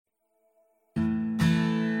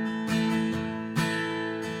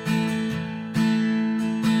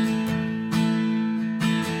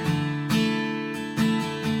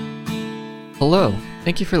Hello,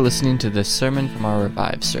 thank you for listening to this sermon from our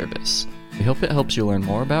Revive service. We hope it helps you learn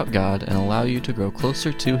more about God and allow you to grow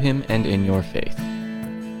closer to Him and in your faith.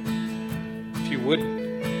 If you would,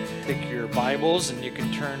 take your Bibles and you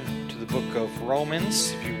can turn to the book of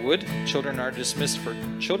Romans, if you would. Children are dismissed for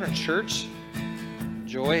Children's Church.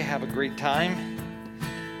 Enjoy, have a great time.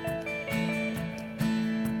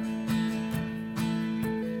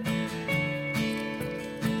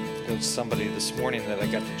 Somebody this morning that I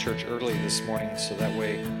got to church early this morning, so that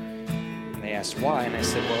way, and they asked why, and I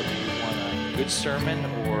said, well, do you want a good sermon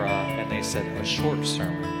or, and they said, a short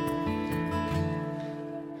sermon.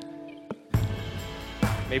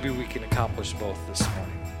 Maybe we can accomplish both this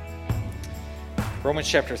morning. Romans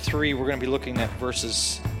chapter 3, we're going to be looking at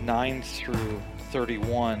verses 9 through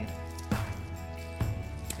 31.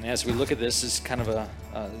 And as we look at this, is kind of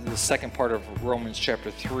the second part of Romans chapter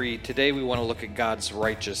 3. Today we want to look at God's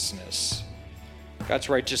righteousness. God's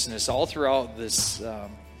righteousness. All throughout this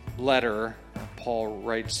letter Paul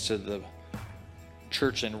writes to the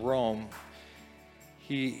church in Rome,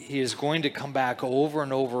 he is going to come back over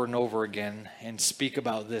and over and over again and speak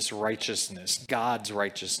about this righteousness, God's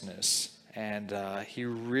righteousness. And he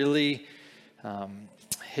really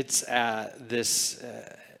hits at this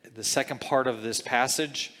the second part of this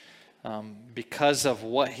passage because of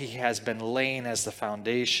what he has been laying as the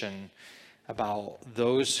foundation about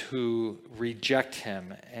those who reject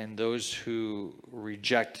him and those who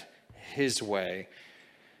reject his way.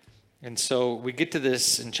 And so we get to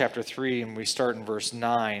this in chapter 3 and we start in verse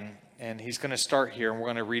 9, and he's going to start here and we're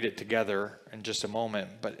going to read it together in just a moment.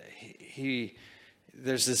 But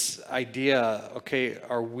there's this idea, okay,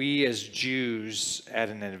 are we as Jews at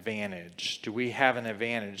an advantage? Do we have an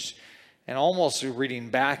advantage? And almost reading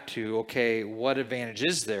back to, okay, what advantage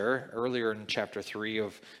is there earlier in chapter 3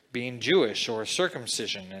 of being Jewish or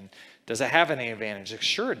circumcision? And does it have any advantage?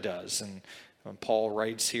 Sure it does. And when Paul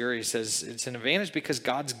writes here, he says it's an advantage because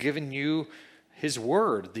God's given you his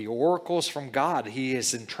word, the oracles from God he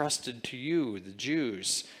has entrusted to you, the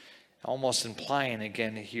Jews. Almost implying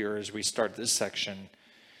again here as we start this section,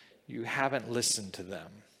 you haven't listened to them.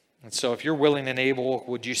 And so if you're willing and able,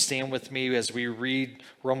 would you stand with me as we read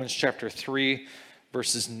Romans chapter 3,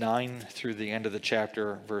 verses 9 through the end of the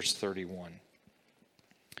chapter, verse 31.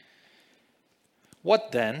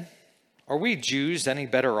 What then? Are we Jews any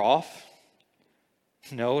better off?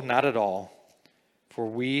 No, not at all. For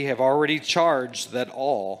we have already charged that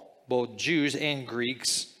all, both Jews and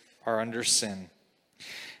Greeks, are under sin.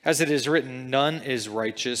 As it is written, none is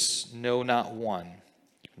righteous, no, not one.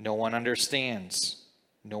 No one understands.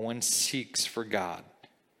 No one seeks for God.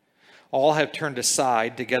 All have turned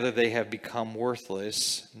aside. Together they have become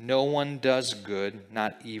worthless. No one does good,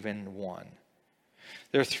 not even one.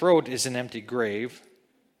 Their throat is an empty grave.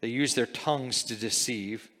 They use their tongues to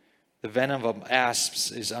deceive. The venom of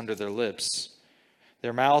asps is under their lips.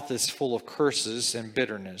 Their mouth is full of curses and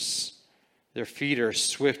bitterness. Their feet are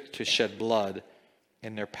swift to shed blood.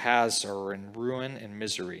 And their paths are in ruin and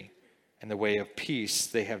misery, and the way of peace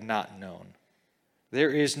they have not known. There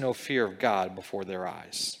is no fear of God before their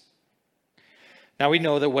eyes. Now we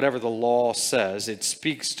know that whatever the law says, it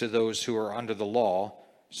speaks to those who are under the law,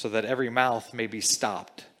 so that every mouth may be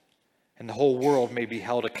stopped, and the whole world may be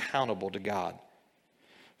held accountable to God.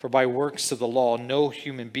 For by works of the law, no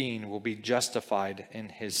human being will be justified in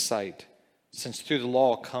his sight, since through the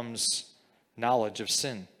law comes knowledge of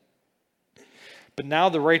sin. But now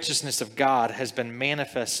the righteousness of God has been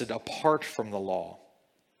manifested apart from the law,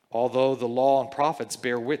 although the law and prophets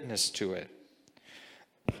bear witness to it.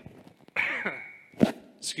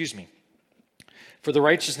 Excuse me. For the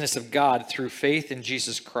righteousness of God through faith in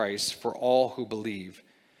Jesus Christ for all who believe.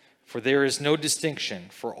 For there is no distinction,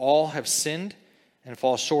 for all have sinned and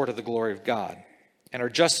fall short of the glory of God, and are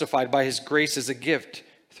justified by his grace as a gift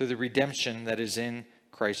through the redemption that is in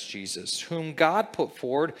Christ Jesus, whom God put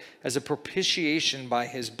forward as a propitiation by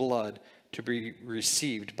his blood to be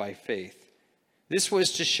received by faith. This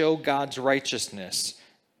was to show God's righteousness,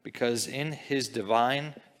 because in his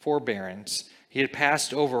divine forbearance he had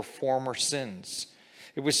passed over former sins.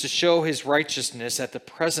 It was to show his righteousness at the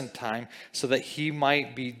present time, so that he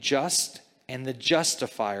might be just and the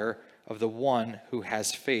justifier of the one who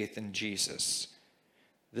has faith in Jesus.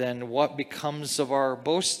 Then what becomes of our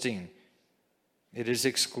boasting? It is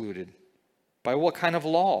excluded. By what kind of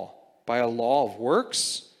law? By a law of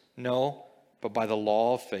works? No, but by the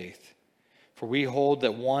law of faith. For we hold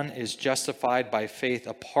that one is justified by faith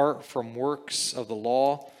apart from works of the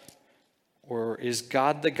law. Or is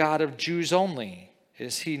God the God of Jews only?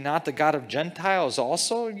 Is he not the God of Gentiles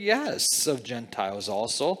also? Yes, of Gentiles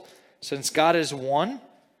also. Since God is one,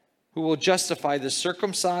 who will justify the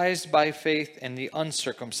circumcised by faith and the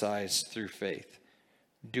uncircumcised through faith.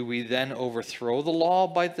 Do we then overthrow the law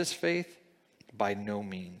by this faith? By no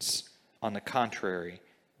means. On the contrary,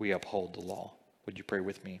 we uphold the law. Would you pray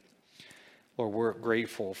with me? Lord, we're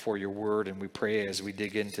grateful for your word, and we pray as we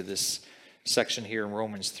dig into this section here in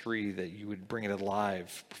Romans 3 that you would bring it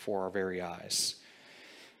alive before our very eyes.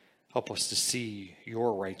 Help us to see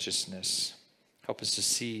your righteousness. Help us to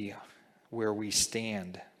see where we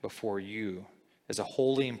stand before you as a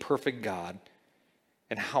holy and perfect God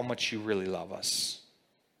and how much you really love us.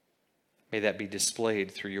 May that be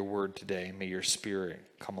displayed through your word today. May your spirit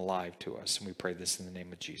come alive to us. And we pray this in the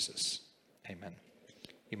name of Jesus. Amen.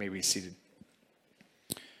 You may be seated.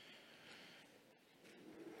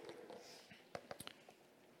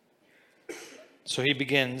 So he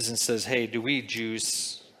begins and says, hey, do we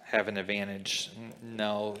Jews have an advantage?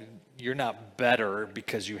 No, you're not better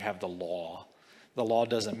because you have the law. The law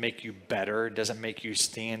doesn't make you better. It doesn't make you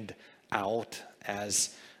stand out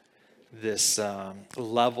as this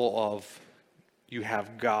level of you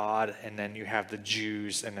have God and then you have the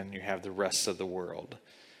Jews and then you have the rest of the world.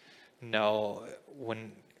 No,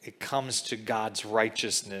 when it comes to God's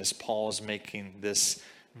righteousness, Paul is making this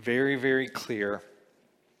very, very clear.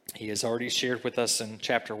 He has already shared with us in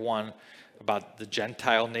chapter 1 about the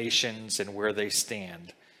Gentile nations and where they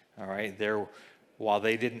stand. All right, while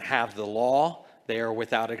they didn't have the law, they are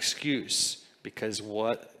without excuse because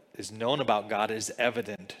what is known about God is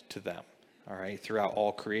evident to them, all right, throughout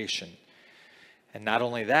all creation. And not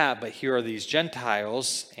only that, but here are these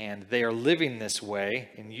Gentiles, and they are living this way,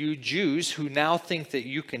 and you Jews who now think that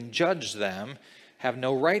you can judge them have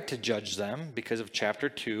no right to judge them because of chapter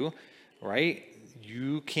 2, right?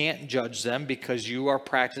 You can't judge them because you are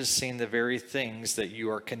practicing the very things that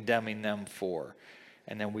you are condemning them for.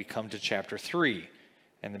 And then we come to chapter 3,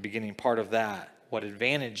 and the beginning part of that. What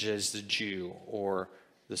advantage is the Jew or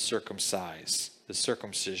the circumcised, the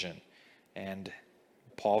circumcision? And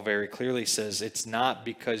Paul very clearly says it's not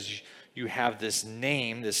because you have this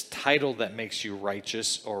name, this title that makes you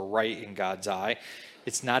righteous or right in God's eye.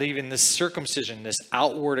 It's not even this circumcision, this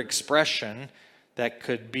outward expression that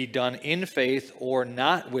could be done in faith or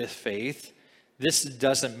not with faith. This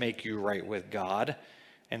doesn't make you right with God.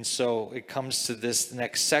 And so it comes to this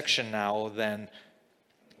next section now, then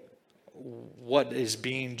what is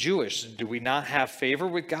being Jewish? Do we not have favor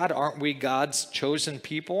with God? Aren't we God's chosen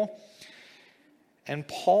people? And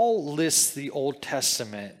Paul lists the Old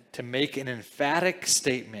Testament to make an emphatic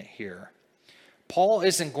statement here. Paul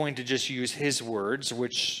isn't going to just use his words,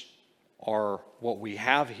 which are what we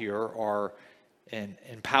have here, are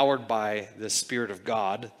empowered by the Spirit of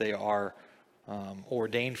God. They are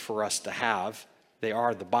ordained for us to have. They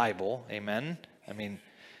are the Bible. Amen?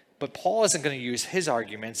 But Paul isn't going to use his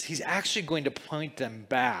arguments. He's actually going to point them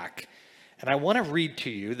back. And I want to read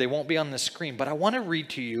to you, they won't be on the screen, but I want to read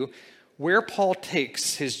to you where Paul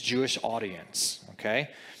takes his Jewish audience, okay?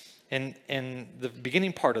 In the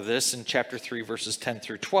beginning part of this, in chapter 3, verses 10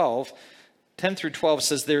 through 12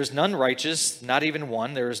 says, there is none righteous, not even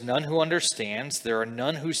one. There is none who understands. There are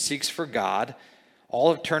none who seeks for God.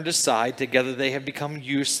 All have turned aside. Together they have become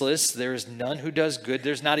useless. There is none who does good.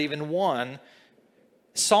 There's not even one.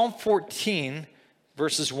 Psalm 14,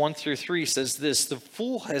 verses 1 through 3 says this, the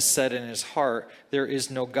fool has said in his heart, there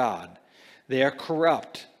is no God. They are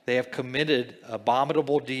corrupt. They have committed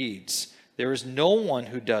abominable deeds. There is no one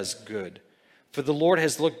who does good. For the Lord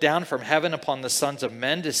has looked down from heaven upon the sons of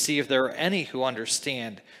men to see if there are any who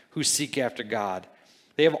understand, who seek after God.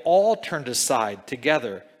 They have all turned aside.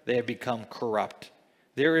 Together they have become corrupt.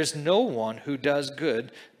 There is no one who does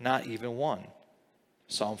good, not even one.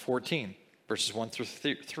 Psalm 14, verses 1 through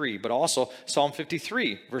 3. But also Psalm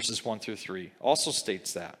 53, verses 1 through 3, also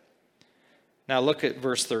states that. Now look at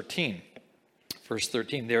verse 13. Verse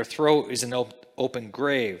 13, their throat is an open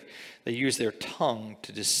grave. They use their tongue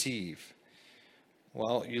to deceive.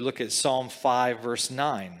 Well, you look at Psalm 5, verse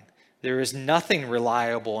 9. There is nothing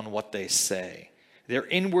reliable in what they say. Their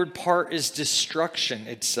inward part is destruction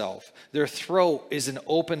itself. Their throat is an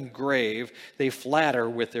open grave. They flatter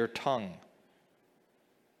with their tongue.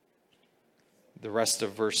 The rest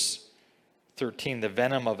of verse 13, the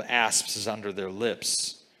venom of asps is under their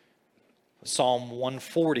lips. Psalm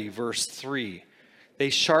 140, verse 3. They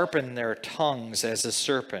sharpen their tongues as a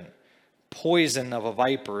serpent. Poison of a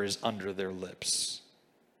viper is under their lips.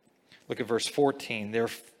 Look at verse 14. Their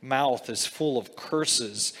mouth is full of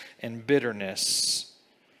curses and bitterness.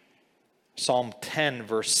 Psalm 10,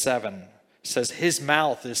 verse 7 says, his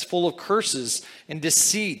mouth is full of curses and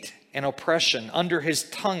deceit and oppression. Under his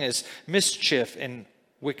tongue is mischief and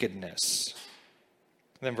wickedness.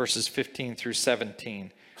 And then verses 15 through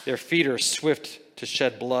 17. Their feet are swift to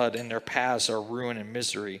shed blood, and their paths are ruin and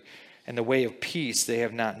misery, and the way of peace they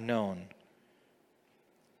have not known.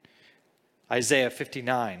 Isaiah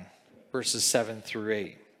 59, verses 7 through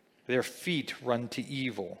 8. Their feet run to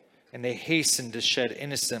evil, and they hasten to shed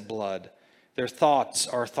innocent blood. Their thoughts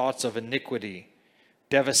are thoughts of iniquity.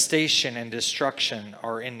 Devastation and destruction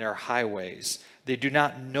are in their highways. They do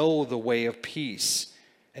not know the way of peace,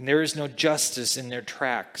 and there is no justice in their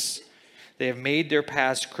tracks. They have made their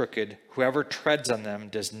paths crooked. Whoever treads on them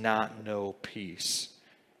does not know peace.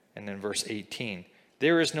 And then verse 18.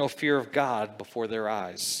 There is no fear of God before their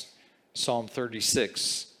eyes. Psalm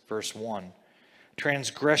 36, verse 1.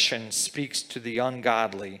 Transgression speaks to the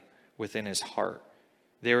ungodly within his heart.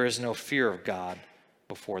 There is no fear of God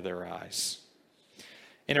before their eyes.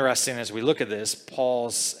 Interesting, as we look at this,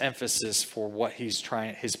 Paul's emphasis for what his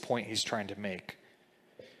point he's trying to make.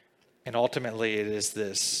 And ultimately it is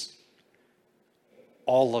this: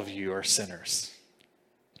 all of you are sinners.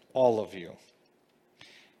 All of you.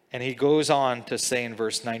 And he goes on to say in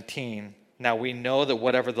verse 19, now we know that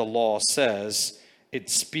whatever the law says, it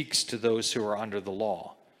speaks to those who are under the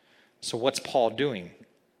law. So what's Paul doing?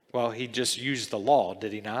 Well, he just used the law,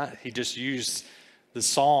 did he not? He just used the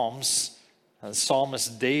Psalms,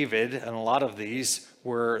 psalmist David, and a lot of these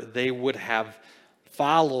where they would have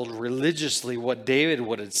followed religiously what David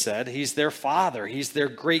would have said. He's their father. He's their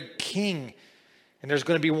great king. And there's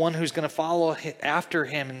going to be one who's going to follow after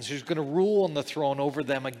him and who's going to rule on the throne over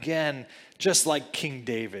them again, just like King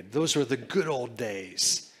David. Those were the good old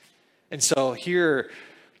days. And so here,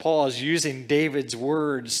 Paul is using David's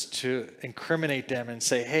words to incriminate them and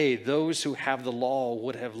say, hey, those who have the law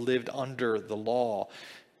would have lived under the law.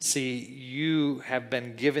 See, you have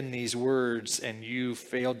been given these words and you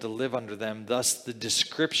failed to live under them. Thus, the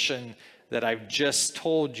description that I've just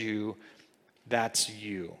told you, that's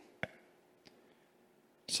you.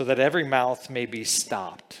 So that every mouth may be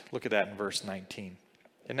stopped. Look at that in verse 19.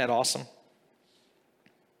 Isn't that awesome?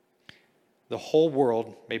 The whole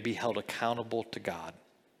world may be held accountable to God.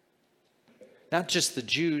 Not just the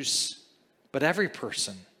Jews, but every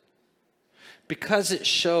person. Because it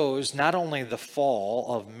shows not only the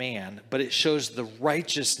fall of man, but it shows the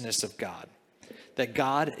righteousness of God. That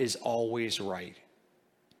God is always right.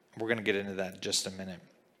 We're going to get into that in just a minute.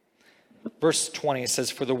 Verse 20, it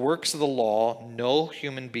says, for the works of the law, no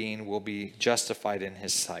human being will be justified in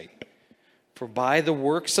his sight. For by the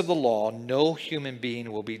works of the law, no human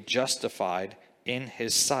being will be justified in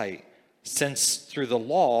his sight, since through the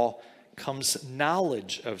law comes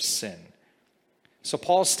knowledge of sin. So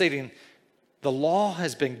Paul's stating, the law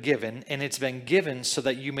has been given, and it's been given so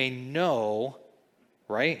that you may know,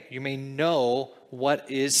 right? You may know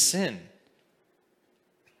what is sin.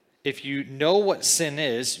 If you know what sin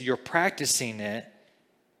is, you're practicing it,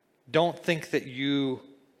 don't think that you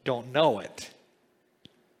don't know it.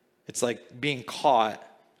 It's like being caught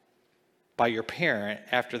by your parent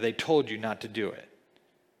after they told you not to do it.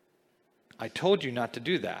 I told you not to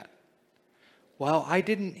do that. Well, I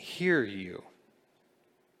didn't hear you.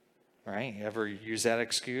 Right? You ever use that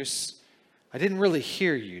excuse? I didn't really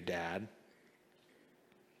hear you, Dad.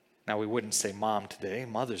 Now, we wouldn't say Mom today,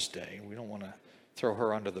 Mother's Day. We don't want to throw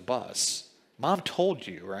her under the bus. Mom told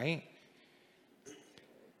you, right?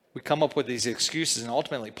 We come up with these excuses, and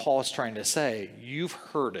ultimately Paul is trying to say, you've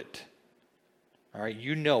heard it. All right,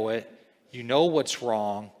 you know it. You know what's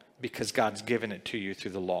wrong because God's given it to you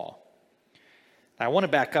through the law. Now, I want to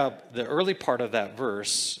back up the early part of that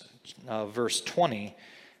verse, verse 20.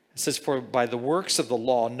 It says, for by the works of the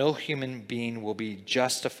law, no human being will be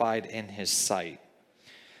justified in his sight.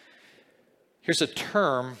 Here's a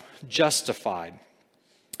term, justified.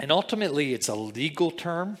 And ultimately, it's a legal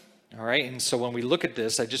term, all right? And so when we look at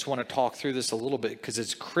this, I just want to talk through this a little bit because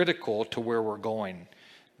it's critical to where we're going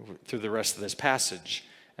through the rest of this passage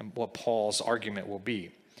and what Paul's argument will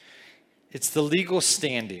be. It's the legal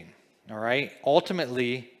standing, all right?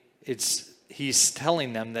 Ultimately, he's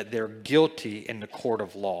telling them that they're guilty in the court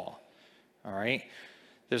of law, all right?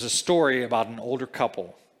 There's a story about an older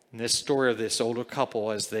couple. And this story of this older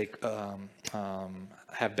couple, as they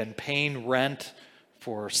have been paying rent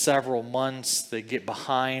for several months, they get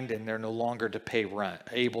behind and they're no longer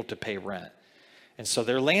able to pay rent. And so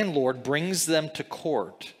their landlord brings them to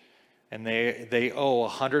court, and they owe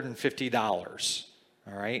 $150,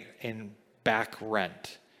 all right, in back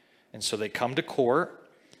rent. And so they come to court,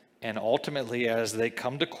 and ultimately, as they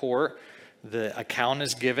come to court, the account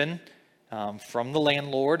is given from the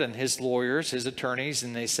landlord and his lawyers, his attorneys,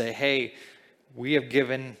 and they say, hey, we have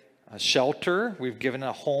given a shelter, we've given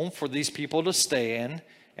a home for these people to stay in,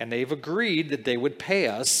 and they've agreed that they would pay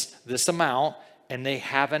us this amount and they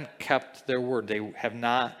haven't kept their word. They have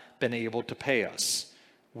not been able to pay us.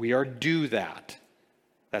 We are due that.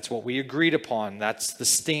 That's what we agreed upon. That's the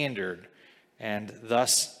standard. And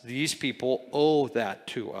thus, these people owe that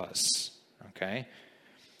to us. Okay?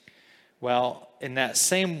 Well, in that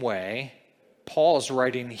same way, Paul's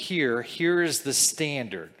writing here is the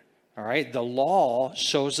standard. All right? The law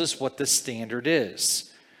shows us what the standard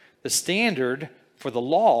is. The standard for the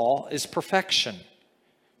law is perfection,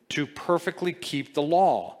 to perfectly keep the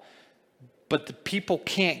law. But the people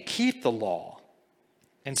can't keep the law.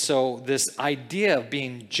 And so this idea of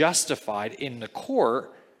being justified in the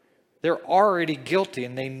court, they're already guilty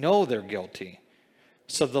and they know they're guilty.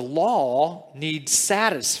 So the law needs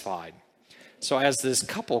satisfied. So as this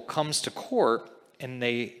couple comes to court and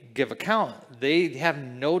they give account, they have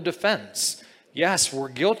no defense. Yes, we're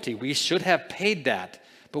guilty. We should have paid that,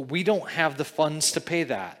 but we don't have the funds to pay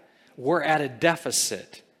that. We're at a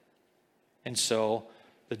deficit. And so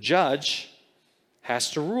the judge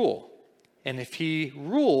has to rule. And if he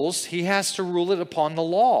rules, he has to rule it upon the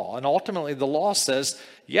law. And ultimately the law says,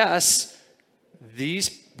 yes,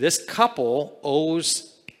 this couple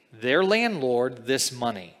owes their landlord this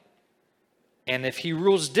money. And if he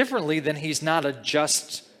rules differently, then he's not a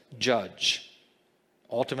just judge.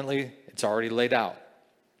 Ultimately, it's already laid out,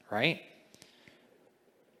 right?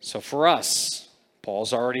 So for us,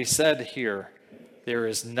 Paul's already said here, there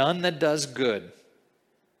is none that does good.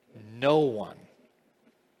 No one.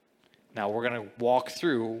 Now we're going to walk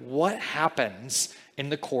through what happens in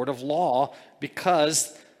the court of law,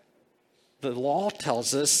 because the law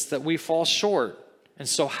tells us that we fall short. And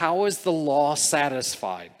so how is the law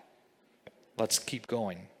satisfied? Let's keep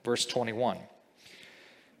going. Verse 21.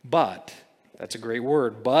 But, that's a great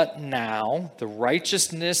word, but now the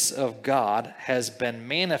righteousness of God has been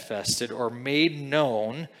manifested or made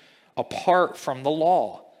known apart from the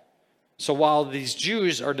law. So while these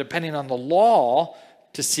Jews are depending on the law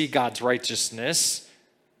to see God's righteousness,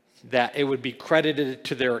 that it would be credited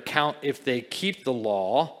to their account if they keep the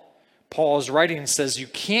law, Paul's writing says you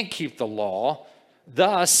can't keep the law.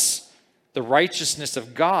 Thus, the righteousness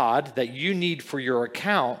of God that you need for your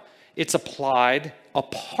account, it's applied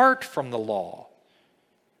apart from the law.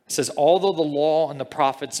 It says, although the law and the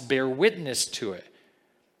prophets bear witness to it.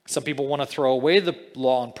 Some people want to throw away the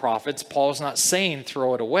law and prophets. Paul's not saying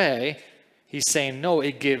throw it away. He's saying, no,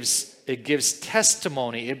 it gives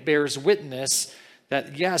testimony. It bears witness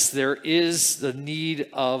that, yes, there is the need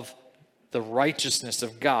of the righteousness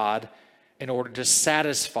of God in order to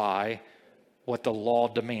satisfy what the law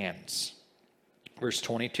demands. Verse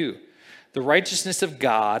 22, the righteousness of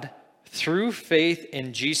God through faith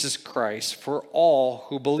in Jesus Christ for all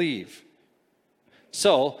who believe.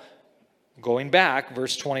 So, going back,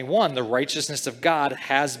 verse 21, the righteousness of God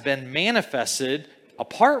has been manifested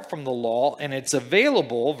apart from the law, and it's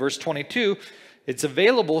available, verse 22, it's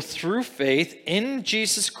available through faith in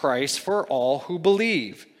Jesus Christ for all who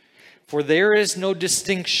believe. For there is no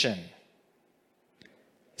distinction.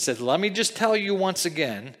 He said, let me just tell you once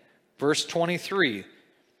again, verse 23,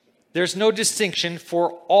 there's no distinction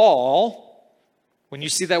for all. When you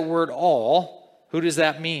see that word all, who does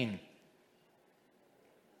that mean?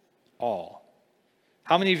 All.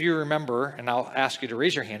 How many of you remember, and I'll ask you to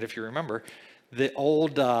raise your hand if you remember, the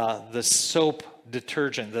old, the soap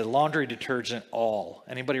detergent, the laundry detergent All.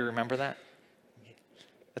 Anybody remember that?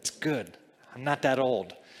 That's good. I'm not that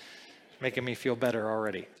old. Making me feel better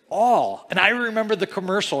already. All. And I remember the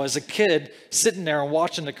commercial as a kid sitting there and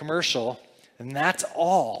watching the commercial, and that's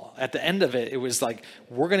all. At the end of it, it was like,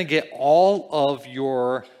 we're going to get all of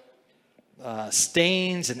your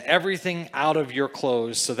stains and everything out of your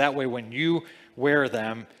clothes, so that way when you wear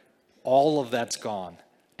them, all of that's gone.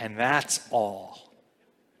 And that's all.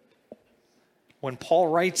 When Paul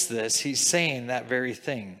writes this, he's saying that very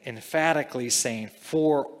thing, emphatically saying,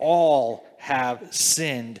 for all have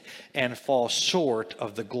sinned and fall short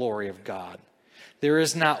of the glory of God. There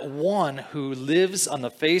is not one who lives on the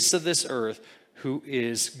face of this earth who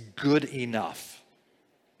is good enough.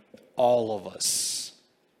 All of us.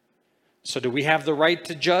 So do we have the right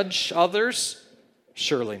to judge others?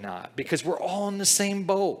 Surely not, because we're all in the same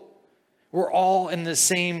boat. We're all in the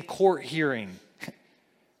same court hearing.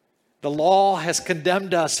 The law has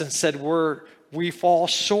condemned us and said we fall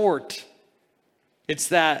short. It's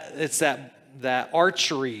that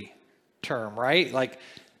archery term, right? Like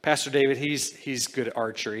Pastor David, he's good at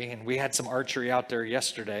archery, and we had some archery out there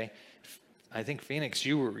yesterday. I think Phoenix,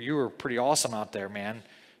 you were pretty awesome out there, man,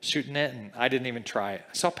 shooting it, and I didn't even try it.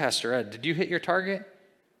 I saw Pastor Ed. Did you hit your target?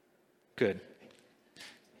 Good.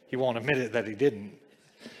 He won't admit it that he didn't.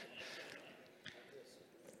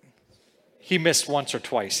 He missed once or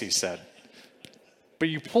twice, he said. But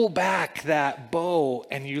you pull back that bow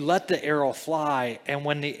and you let the arrow fly. And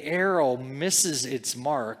when the arrow misses its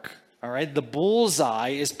mark, all right, the bullseye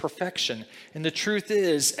is perfection. And the truth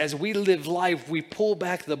is, as we live life, we pull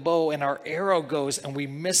back the bow and our arrow goes and we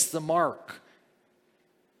miss the mark.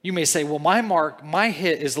 You may say, well, my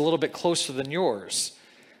hit is a little bit closer than yours.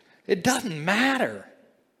 It doesn't matter.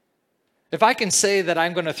 If I can say that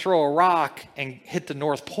I'm going to throw a rock and hit the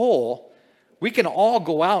North Pole, we can all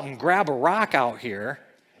go out and grab a rock out here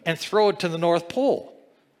and throw it to the North Pole.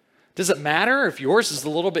 Does it matter if yours is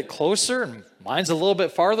a little bit closer and mine's a little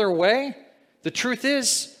bit farther away? The truth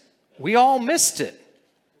is, we all missed it.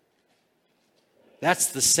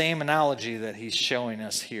 That's the same analogy that he's showing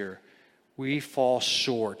us here. We fall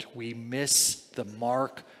short. We miss the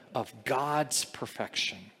mark of God's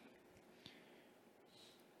perfection.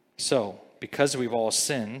 So, because we've all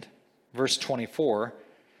sinned, verse 24,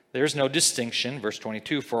 there's no distinction, verse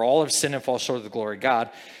 22, for all have sinned and fall short of the glory of God,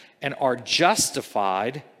 and are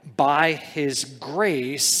justified by his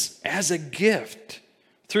grace as a gift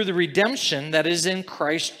through the redemption that is in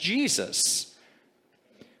Christ Jesus.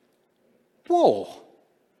 Whoa,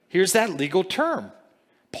 here's that legal term.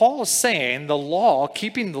 Paul is saying the law,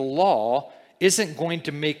 keeping the law, isn't going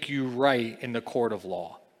to make you right in the court of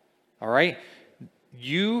law. All right?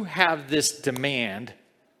 You have this demand,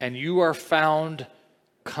 and you are found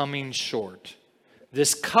coming short.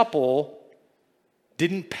 This couple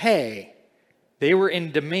didn't pay. They were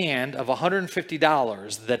in demand of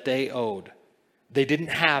 $150 that they owed. They didn't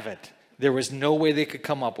have it. There was no way they could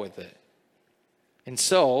come up with it. And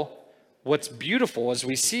so, what's beautiful as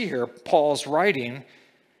we see here, Paul's writing,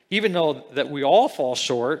 even though that we all fall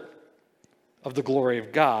short of the glory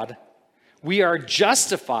of God, we are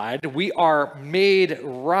justified, we are made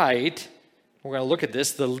right. We're going to look at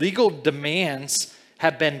this. The legal demands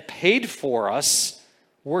have been paid for us.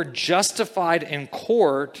 We're justified in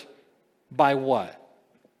court by what?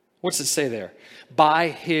 What's it say there? By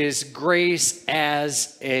his grace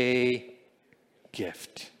as a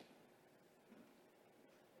gift.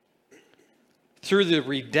 Through the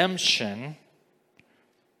redemption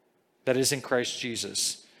that is in Christ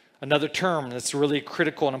Jesus. Another term that's really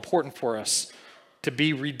critical and important for us. To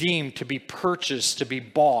be redeemed, to be purchased, to be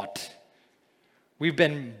bought. We've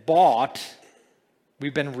been bought.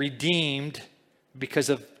 We've been redeemed because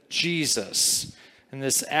of Jesus. And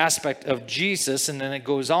this aspect of Jesus, and then it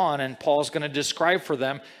goes on, and Paul's going to describe for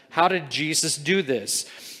them, how did Jesus do this?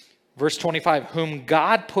 Verse 25, whom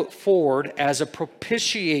God put forward as a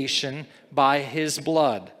propitiation by his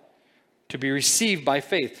blood, to be received by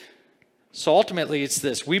faith. So ultimately it's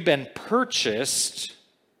this, we've been purchased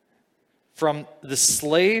from the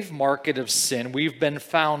slave market of sin. We've been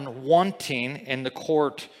found wanting in the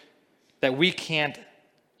court that we can't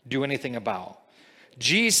do anything about.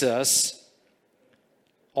 Jesus,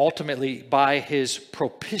 ultimately by his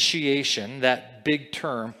propitiation, that big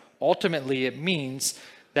term, ultimately it means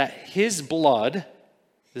that his blood,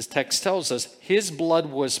 this text tells us, his blood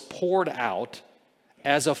was poured out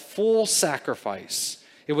as a full sacrifice.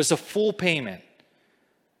 It was a full payment.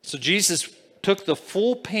 So Jesus took the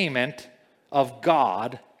full payment of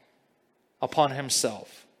God upon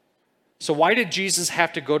himself. So why did Jesus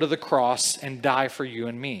have to go to the cross and die for you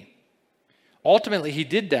and me? Ultimately, he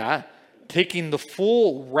did that, taking the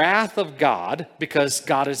full wrath of God, because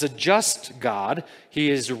God is a just God,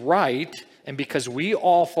 he is right, and because we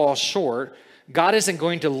all fall short, God isn't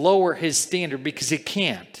going to lower his standard because he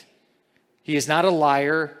can't. He is not a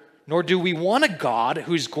liar, nor do we want a God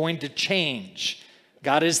who's going to change.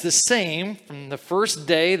 God is the same from the first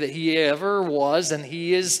day that he ever was, and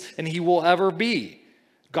he is, and he will ever be.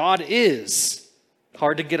 God is.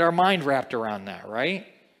 Hard to get our mind wrapped around that, right?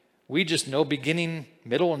 We just know beginning,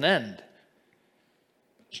 middle, and end.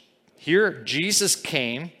 Here, Jesus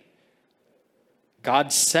came.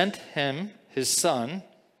 God sent him, his son,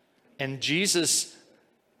 and Jesus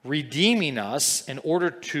redeeming us in order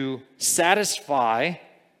to satisfy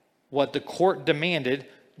what the court demanded.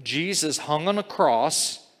 Jesus hung on a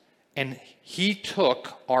cross and he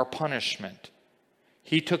took our punishment.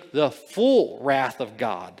 He took the full wrath of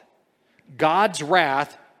God. God's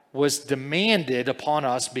wrath was demanded upon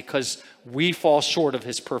us because we fall short of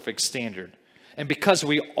his perfect standard. And because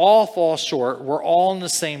we all fall short, we're all in the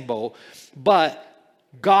same boat. But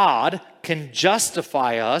God can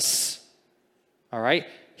justify us, all right?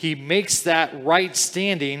 He makes that right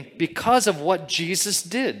standing because of what Jesus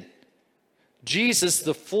did. Jesus,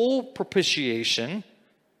 the full propitiation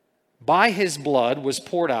by his blood was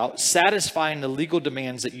poured out, satisfying the legal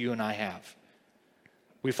demands that you and I have.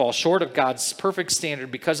 We fall short of God's perfect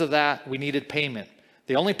standard. Because of that, we needed payment.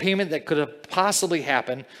 The only payment that could have possibly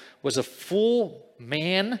happened was a full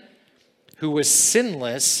man who was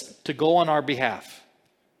sinless to go on our behalf.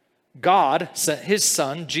 God sent his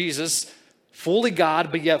son, Jesus, fully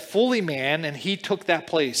God, but yet fully man, and he took that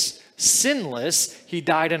place. Sinless, he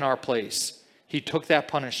died in our place. He took that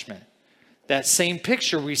punishment. That same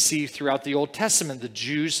picture we see throughout the Old Testament. The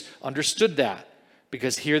Jews understood that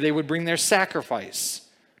because here they would bring their sacrifice,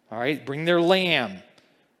 all right, bring their lamb,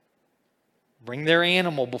 bring their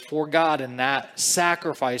animal before God, and that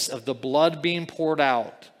sacrifice of the blood being poured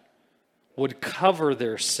out would cover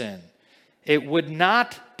their sin. It would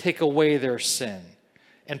not take away their sin.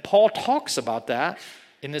 And Paul talks about that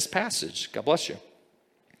in this passage. God bless you.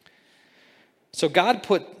 So God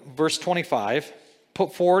put, verse 25,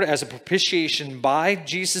 put forward as a propitiation by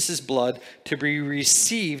Jesus' blood to be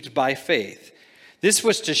received by faith. This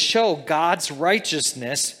was to show God's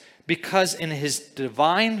righteousness because in his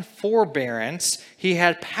divine forbearance, he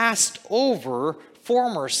had passed over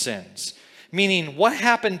former sins. Meaning, what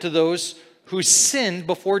happened to those who sinned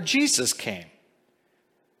before Jesus came?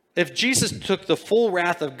 If Jesus took the full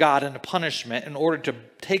wrath of God into punishment in order to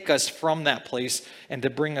take us from that place and to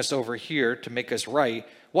bring us over here to make us right,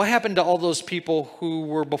 what happened to all those people who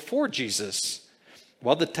were before Jesus?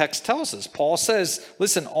 Well, the text tells us. Paul says,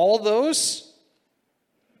 listen, all those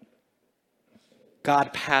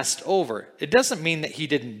God passed over. It doesn't mean that he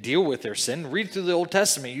didn't deal with their sin. Read through the Old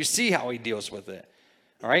Testament. You see how he deals with it.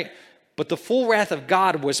 All right? But the full wrath of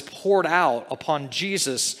God was poured out upon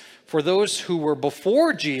Jesus for those who were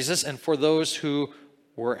before Jesus and for those who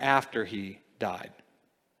were after he died,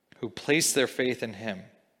 who placed their faith in him.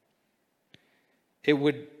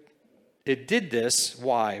 It did this,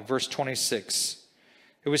 why? Verse 26.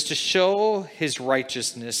 It was to show his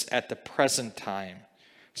righteousness at the present time,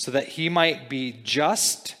 so that he might be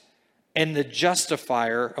just and the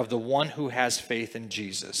justifier of the one who has faith in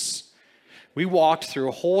Jesus. We walked through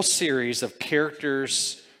a whole series of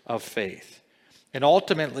characters of faith. And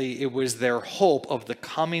ultimately, it was their hope of the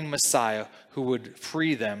coming Messiah who would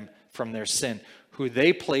free them from their sin, who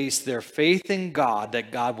they placed their faith in God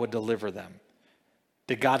that God would deliver them.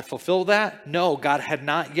 Did God fulfill that? No, God had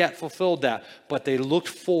not yet fulfilled that, but they looked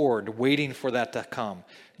forward, waiting for that to come.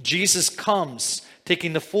 Jesus comes,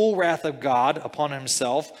 taking the full wrath of God upon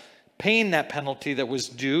himself, paying that penalty that was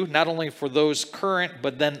due, not only for those current,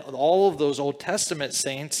 but then all of those Old Testament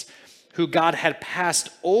saints who God had passed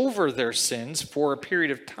over their sins for a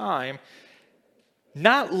period of time,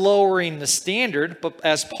 not lowering the standard, but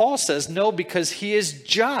as Paul says, no, because he is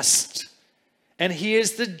just, and he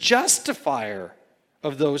is the justifier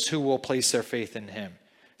of those who will place their faith in him.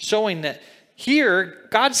 Showing that here,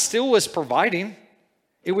 God still was providing.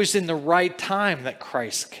 It was in the right time that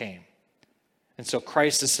Christ came. And so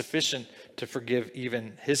Christ is sufficient to forgive,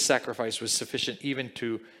 even his sacrifice was sufficient even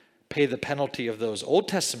to pay the penalty of those Old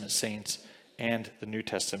Testament saints and the New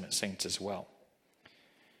Testament saints as well.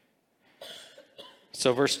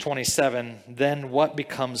 So verse 27, then what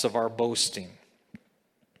becomes of our boasting?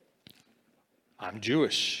 I'm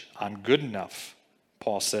Jewish. I'm good enough.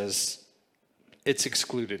 Paul says it's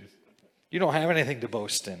excluded. You don't have anything to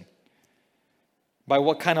boast in. By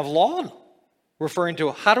what kind of law? Referring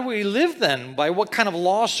to how do we live then? By what kind of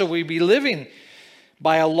law shall we be living?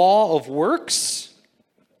 By a law of works?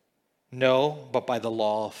 No, but by the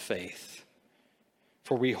law of faith.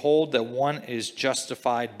 For we hold that one is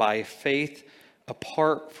justified by faith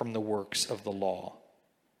apart from the works of the law.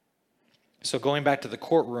 So going back to the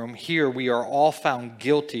courtroom, here we are all found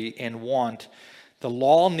guilty and want. The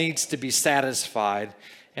law needs to be satisfied.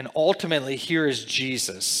 And ultimately, here is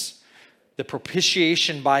Jesus, the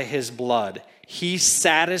propitiation by his blood. He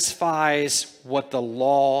satisfies what the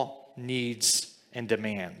law needs and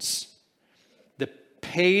demands. The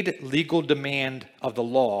paid legal demand of the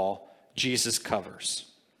law, Jesus covers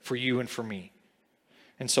for you and for me.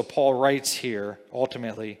 And so Paul writes here,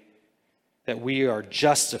 ultimately, that we are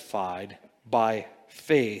justified by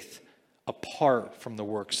faith apart from the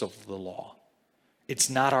works of the law. It's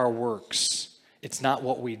not our works. It's not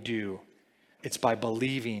what we do. It's by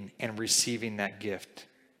believing and receiving that gift.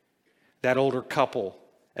 That older couple,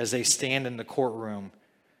 as they stand in the courtroom,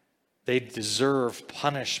 they deserve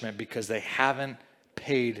punishment because they haven't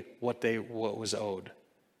paid what was owed.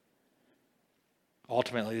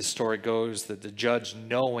 Ultimately, the story goes that the judge,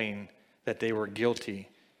 knowing that they were guilty,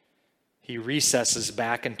 he recesses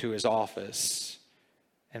back into his office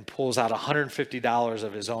and pulls out $150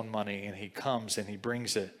 of his own money, and he comes and he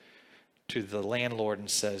brings it to the landlord and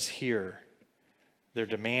says, here, their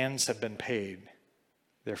demands have been paid.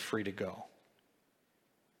 They're free to go.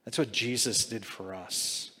 That's what Jesus did for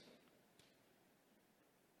us.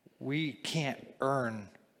 We can't earn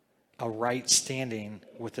a right standing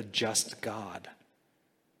with a just God.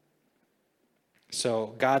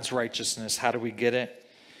 So God's righteousness, how do we get it?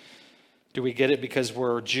 Do we get it because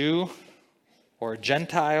we're a Jew or a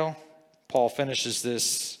Gentile? Paul finishes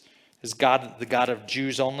this. Is God the God of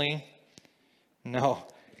Jews only? No,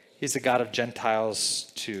 he's the God of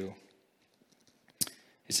Gentiles too.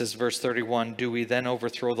 He says, verse 31, do we then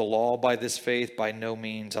overthrow the law by this faith? By no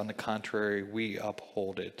means. On the contrary, we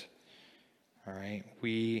uphold it. All right.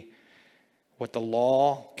 What the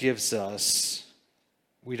law gives us,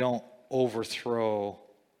 we don't overthrow.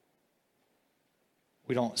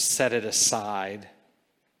 We don't set it aside,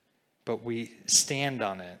 but we stand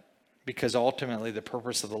on it. Because ultimately the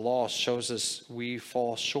purpose of the law shows us we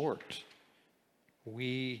fall short.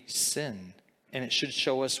 We sin. And it should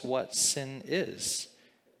show us what sin is.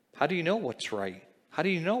 How do you know what's right? How do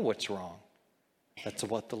you know what's wrong? That's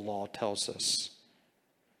what the law tells us.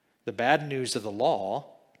 The bad news of the law,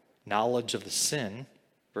 knowledge of the sin,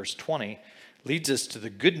 verse 20, leads us to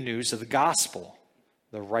the good news of the gospel,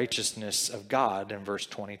 the righteousness of God in verse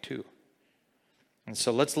 22. And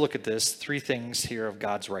so let's look at this. 3 things here of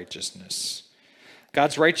God's righteousness.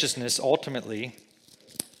 God's righteousness ultimately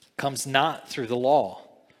comes not through the law,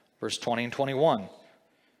 verse 20 and 21.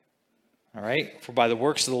 All right, for by the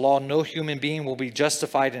works of the law, no human being will be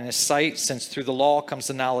justified in his sight, since through the law comes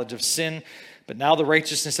the knowledge of sin. But now the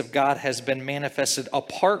righteousness of God has been manifested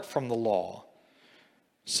apart from the law.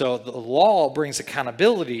 So the law brings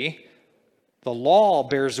accountability. The law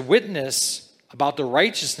bears witness about the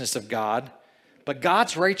righteousness of God, but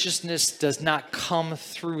God's righteousness does not come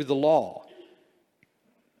through the law.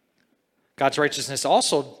 God's righteousness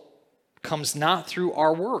also comes not through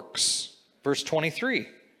our works. Verse 23.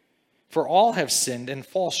 For all have sinned and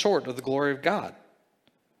fall short of the glory of God.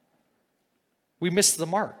 We miss the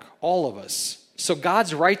mark, all of us. So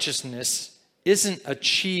God's righteousness isn't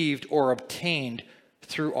achieved or obtained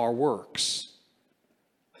through our works.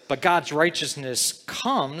 But God's righteousness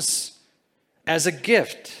comes as a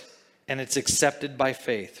gift, and it's accepted by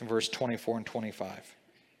faith, in verse 24 and 25.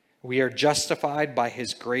 We are justified by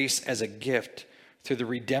his grace as a gift through the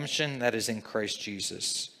redemption that is in Christ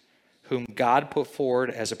Jesus, whom God put forward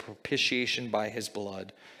as a propitiation by his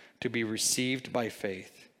blood, to be received by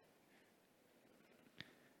faith.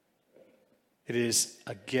 It is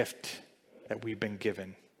a gift that we've been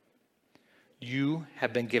given. You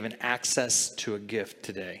have been given access to a gift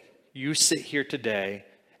today. You sit here today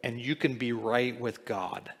and you can be right with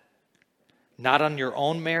God. Not on your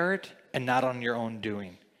own merit and not on your own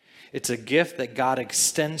doing. It's a gift that God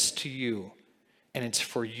extends to you, and it's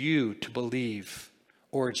for you to believe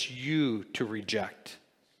or it's you to reject.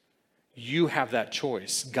 You have that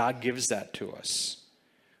choice. God gives that to us.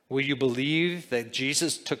 Will you believe that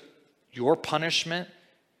Jesus took your punishment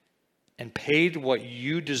and paid what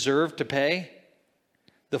you deserve to pay?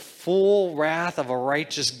 The full wrath of a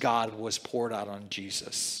righteous God was poured out on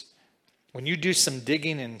Jesus. When you do some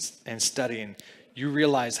digging and studying, you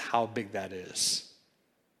realize how big that is.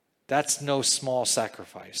 That's no small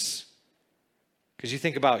sacrifice. Because you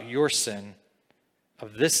think about your sin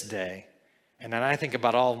of this day, and then I think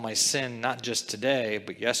about all of my sin, not just today,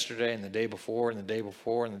 but yesterday and the day before and the day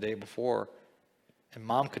before and the day before. And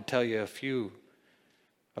Mom could tell you a few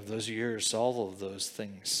of those years, all of those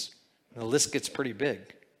things. And the list gets pretty big.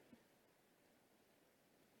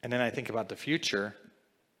 And then I think about the future,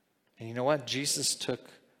 and you know what? Jesus took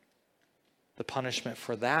the punishment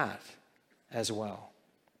for that as well.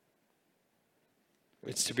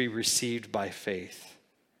 It's to be received by faith.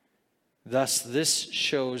 Thus, this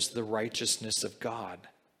shows the righteousness of God.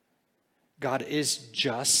 God is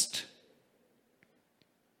just,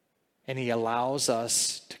 and he allows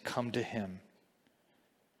us to come to him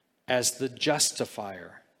as the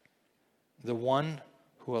justifier, the one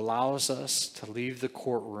who allows us to leave the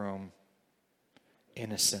courtroom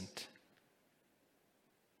innocent,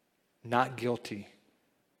 not guilty.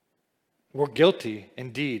 We're guilty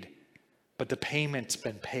indeed, but the payment's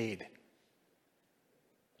been paid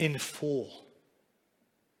in full.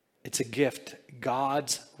 It's a gift.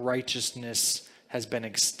 God's righteousness has been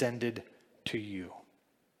extended to you.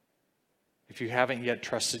 If you haven't yet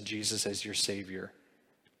trusted Jesus as your Savior,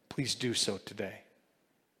 please do so today.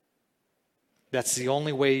 That's the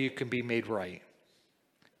only way you can be made right,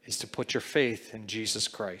 is to put your faith in Jesus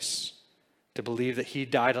Christ, to believe that he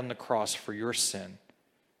died on the cross for your sin,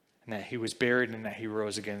 and that he was buried and that he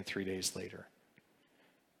rose again 3 days later.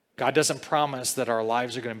 God doesn't promise that our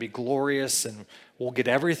lives are going to be glorious and we'll get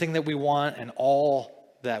everything that we want and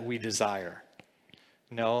all that we desire.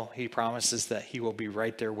 No, he promises that he will be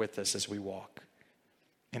right there with us as we walk.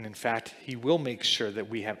 And in fact, he will make sure that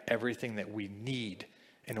we have everything that we need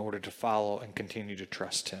in order to follow and continue to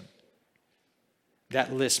trust him.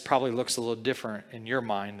 That list probably looks a little different in your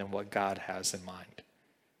mind than what God has in mind.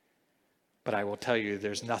 But I will tell you,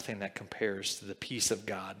 there's nothing that compares to the peace of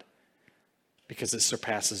God, because it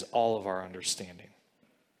surpasses all of our understanding.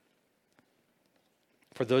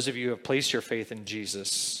 For those of you who have placed your faith in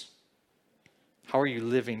Jesus, how are you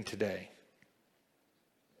living today?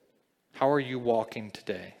 How are you walking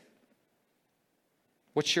today?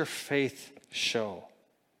 What's your faith show?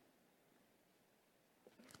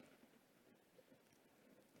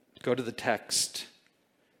 Go to the text.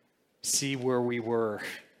 See where we were.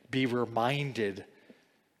 Be reminded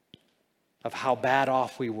of how bad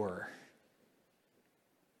off we were.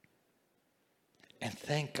 And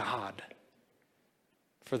thank God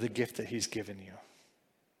for the gift that he's given you.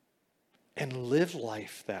 And live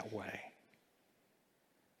life that way.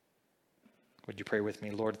 Would you pray with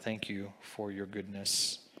me? Lord, thank you for your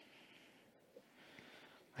goodness.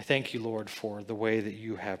 I thank you, Lord, for the way that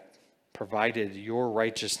you have provided your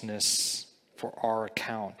righteousness for our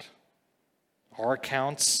account. Our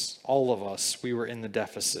accounts, all of us, we were in the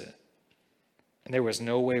deficit. And there was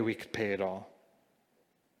no way we could pay it all.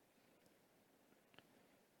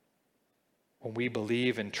 When we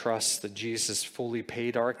believe and trust that Jesus fully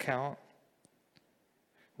paid our account,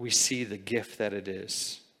 we see the gift that it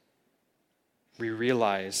is. We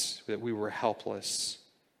realize that we were helpless.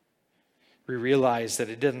 We realize that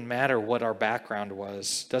it doesn't matter what our background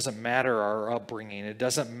was. It doesn't matter our upbringing. It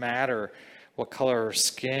doesn't matter what color our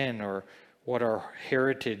skin or what our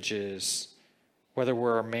heritage is, whether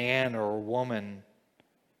we're a man or a woman.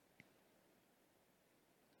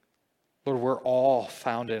 Lord, we're all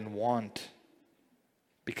found in want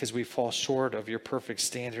because we fall short of your perfect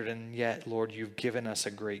standard, and yet, Lord, you've given us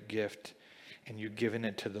a great gift, and you've given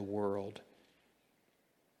it to the world.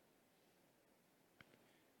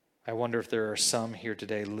 I wonder if there are some here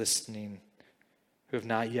today listening who have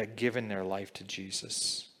not yet given their life to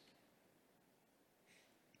Jesus.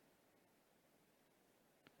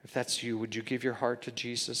 If that's you, would you give your heart to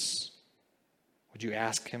Jesus? Would you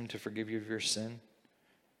ask him to forgive you of your sin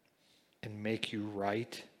and make you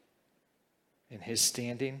right in his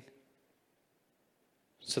standing?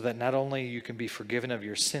 So that not only you can be forgiven of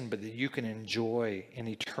your sin, but that you can enjoy an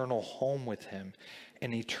eternal home with him,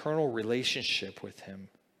 an eternal relationship with him.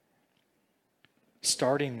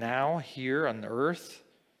 Starting now here on earth,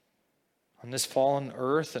 on this fallen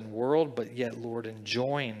earth and world, but yet, Lord,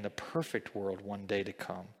 enjoying the perfect world one day to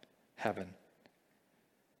come, heaven,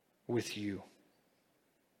 with you,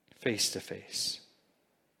 face to face.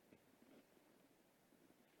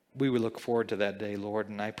 We would look forward to that day, Lord,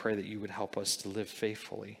 and I pray that you would help us to live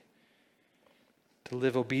faithfully, to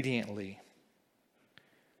live obediently,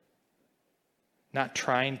 not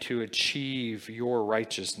trying to achieve your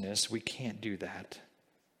righteousness. We can't do that.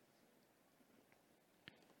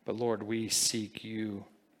 But Lord, we seek you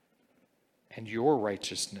and your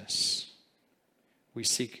righteousness. We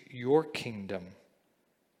seek your kingdom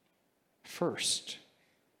first,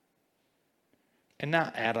 and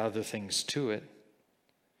not add other things to it.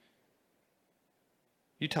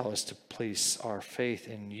 You tell us to place our faith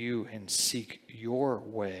in you and seek your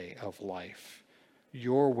way of life,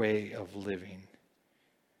 your way of living.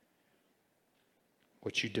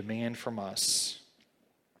 What you demand from us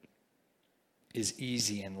is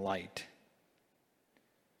easy and light.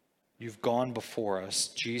 You've gone before us.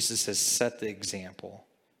 Jesus has set the example,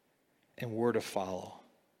 and we're to follow.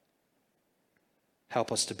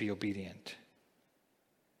 Help us to be obedient.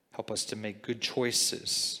 Help us to make good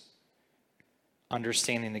choices,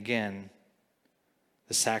 understanding again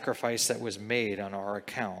the sacrifice that was made on our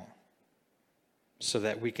account so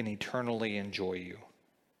that we can eternally enjoy you.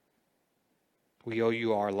 We owe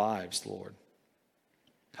you our lives, Lord.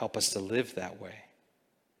 Help us to live that way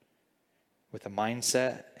with a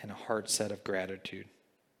mindset and a heart set of gratitude.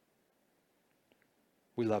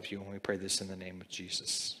 We love you, and we pray this in the name of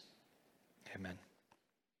Jesus. Amen.